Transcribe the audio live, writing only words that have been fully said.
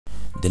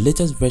The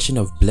latest version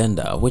of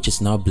Blender, which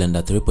is now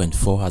Blender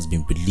 3.4, has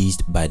been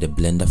released by the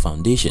Blender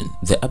Foundation.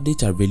 The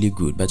updates are really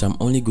good, but I'm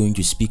only going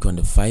to speak on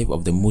the 5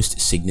 of the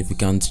most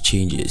significant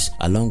changes,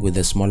 along with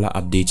the smaller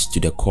updates to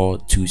the core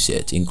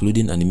toolset,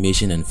 including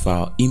animation and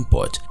file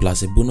import,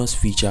 plus a bonus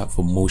feature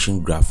for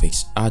motion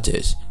graphics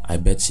artists. I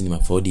bet Cinema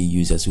 4D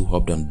users who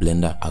hopped on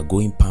Blender are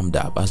going pumped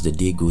up as the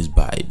day goes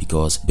by,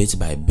 because bit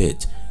by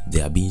bit they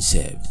are being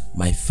served.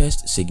 My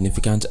first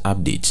significant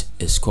update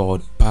is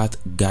called Path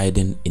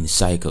Guiding in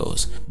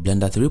Cycles.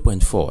 Blender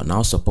 3.4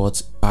 now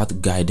supports path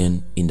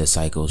guiding in the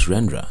Cycles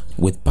renderer.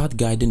 With path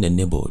guiding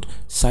enabled,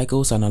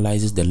 Cycles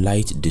analyzes the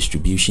light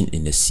distribution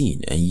in the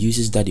scene and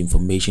uses that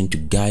information to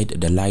guide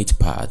the light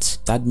paths.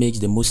 That makes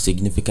the most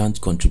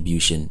significant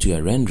contribution to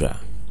a renderer.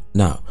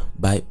 Now,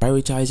 by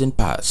prioritizing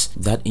paths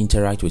that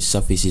interact with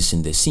surfaces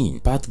in the scene,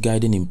 path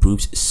guiding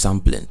improves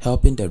sampling,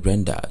 helping the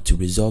render to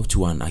resolve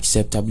to an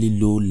acceptably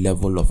low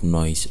level of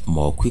noise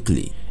more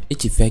quickly.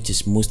 Its effect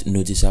is most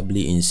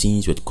noticeably in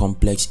scenes with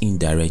complex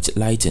indirect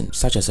lighting,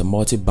 such as a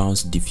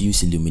multi-bounce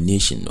diffuse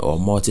illumination or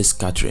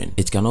multi-scattering.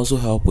 It can also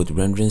help with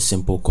rendering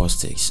simple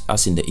caustics,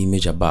 as in the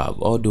image above,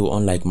 although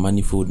unlike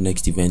manifold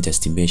next event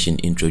estimation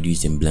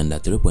introduced in Blender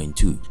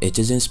 3.2, it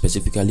isn't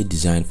specifically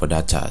designed for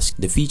that task.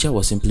 The feature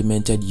was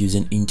implemented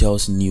using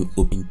Intel's new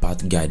Open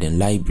Path Guiding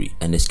library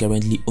and is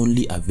currently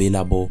only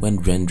available when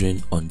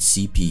rendering on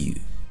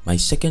CPU. My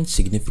second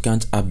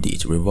significant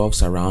update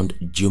revolves around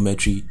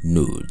Geometry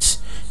Nodes.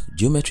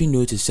 Geometry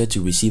Nodes is set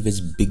to receive its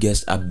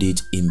biggest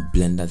update in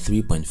Blender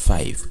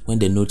 3.5 when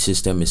the node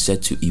system is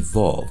set to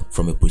evolve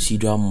from a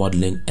procedural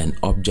modeling and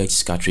object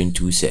scattering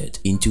toolset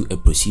into a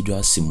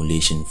procedural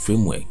simulation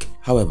framework.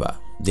 However,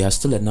 there are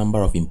still a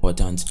number of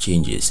important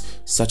changes,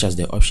 such as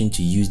the option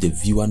to use the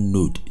viewer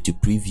node to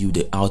preview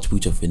the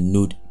output of a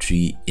node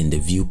tree in the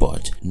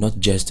viewport, not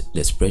just the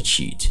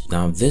spreadsheet.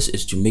 Now, this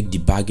is to make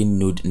debugging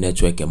node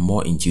network a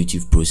more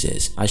intuitive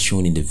process, as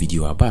shown in the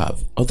video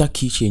above. Other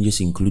key changes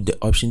include the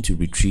option to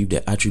retrieve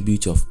the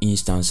attribute of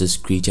instances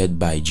created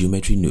by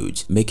geometry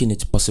nodes, making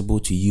it possible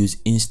to use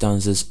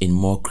instances in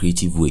more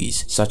creative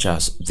ways, such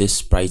as this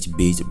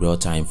sprite-based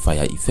real-time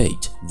fire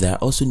effect. There are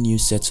also new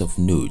sets of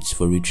nodes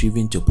for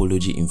retrieving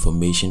topology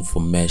information for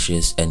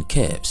meshes and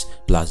curves,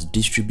 plus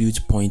distribute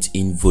point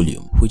in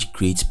volume, which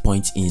creates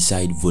point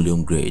inside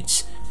volume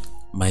grids.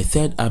 My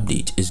third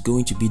update is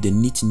going to be the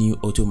neat new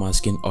auto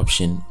masking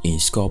option in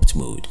sculpt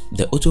mode.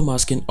 The auto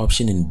masking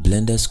option in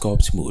Blender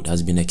sculpt mode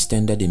has been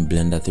extended in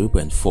Blender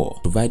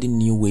 3.4, providing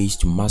new ways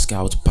to mask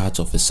out parts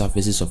of the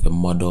surfaces of a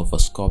model for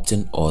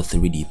sculpting or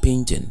 3D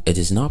painting. It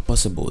is now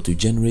possible to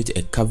generate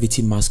a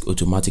cavity mask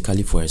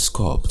automatically for a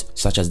sculpt,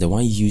 such as the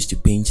one used to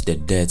paint the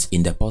dirt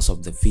in the pulse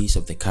of the face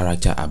of the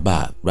character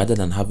above, rather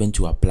than having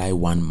to apply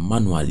one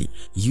manually.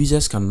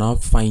 Users can now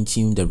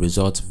fine-tune the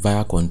result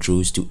via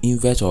controls to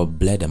invert or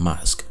blur the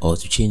mask, or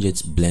to change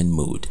its blend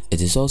mode.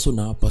 It is also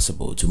now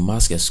possible to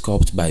mask a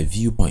sculpt by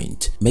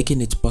viewpoint,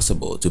 making it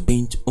possible to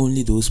paint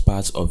only those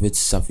parts of its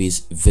surface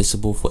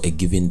visible for a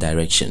given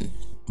direction.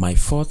 My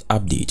fourth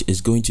update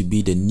is going to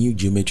be the new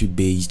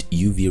geometry-based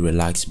UV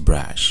Relax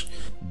brush.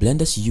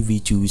 Blender's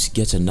UV tools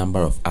get a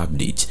number of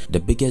updates, the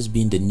biggest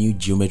being the new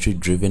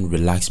geometry-driven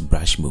Relax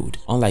brush mode.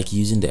 Unlike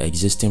using the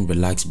existing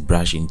Relax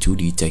brush in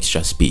 2D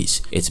texture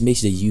space, it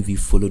makes the UV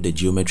follow the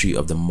geometry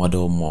of the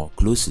model more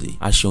closely,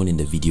 as shown in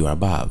the video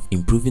above,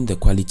 improving the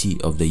quality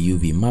of the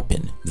UV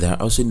mapping. There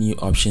are also new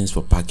options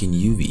for packing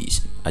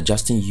UVs,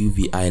 adjusting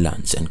UV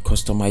islands, and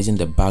customizing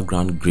the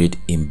background grid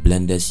in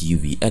Blender's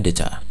UV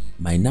editor.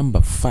 My number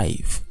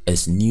 5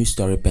 is new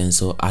Story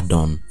Pencil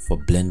add-on for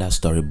Blender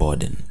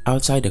storyboarding.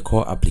 Outside the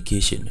core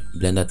application,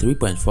 Blender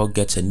 3.4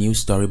 gets a new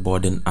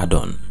storyboarding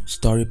add-on,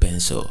 Story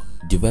Pencil,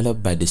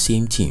 developed by the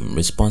same team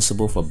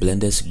responsible for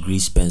Blender's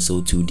Grease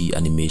Pencil 2D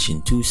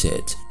animation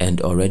toolset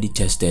and already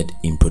tested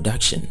in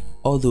production.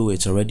 Although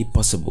it's already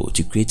possible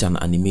to create an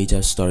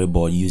animated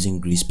storyboard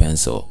using Grease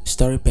Pencil,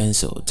 Story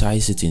Pencil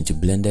ties it into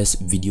Blender's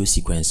video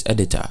sequence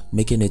editor,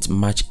 making it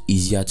much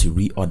easier to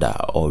reorder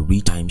or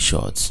retime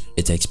shots.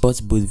 It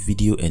exports both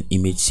video and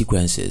image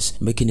sequences,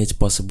 making it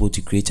possible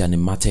to create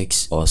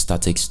animatics or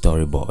static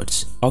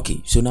storyboards.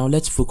 Okay, so now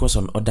let's focus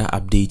on other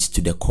updates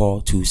to the core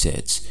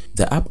toolsets.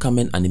 The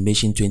upcoming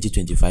Animation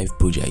 2025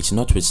 project,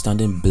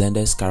 notwithstanding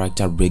Blender's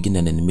character rigging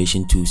and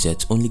animation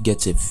toolset, only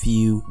gets a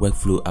few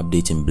workflow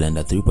updates in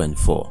Blender 3.4.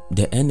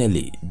 The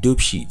NLA, Dope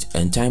Sheet,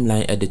 and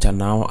Timeline editor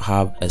now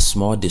have a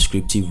small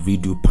descriptive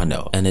redo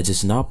panel, and it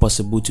is now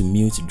possible to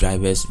mute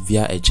drivers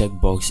via a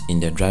checkbox in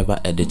the driver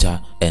editor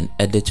and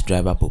edit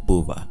driver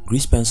popover.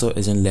 Grease Pencil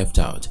isn't left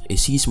out. It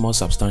sees more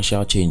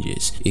substantial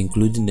changes,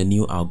 including the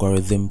new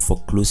algorithm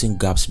for closing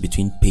gaps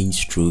between paint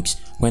strokes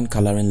when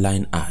coloring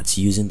line arts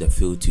using the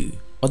fill tool.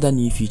 Other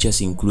new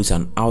features include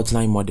an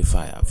outline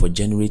modifier for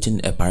generating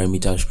a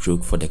parameter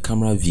stroke for the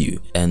camera view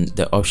and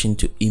the option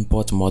to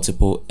import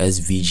multiple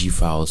SVG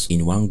files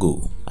in one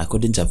go. I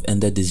couldn't have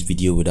ended this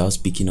video without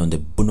speaking on the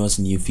bonus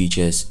new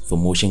features for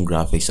motion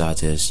graphics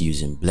artists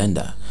using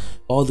Blender.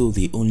 Although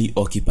they only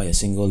occupy a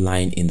single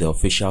line in the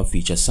official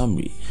feature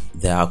summary,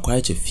 there are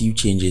quite a few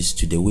changes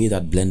to the way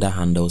that Blender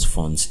handles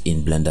fonts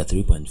in Blender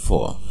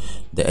 3.4.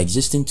 The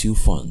existing two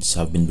fonts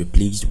have been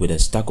replaced with a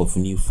stack of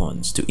new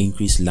fonts to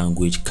increase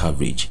language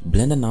coverage.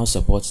 Blender now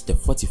supports the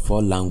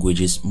 44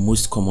 languages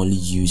most commonly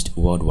used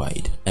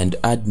worldwide and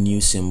add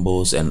new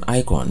symbols and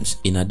icons.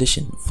 In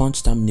addition, font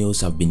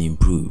thumbnails have been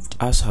improved,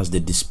 as has the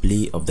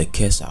display of the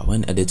cursor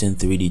when editing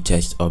 3D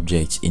text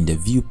objects in the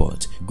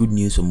viewport. Good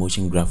news for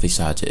motion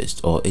graphics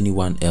artists or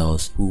anyone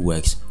else who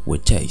works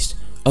with text.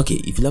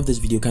 Okay, if you love this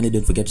video, kindly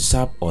don't forget to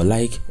sub or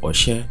like or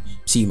share.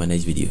 See you in my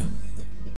next video.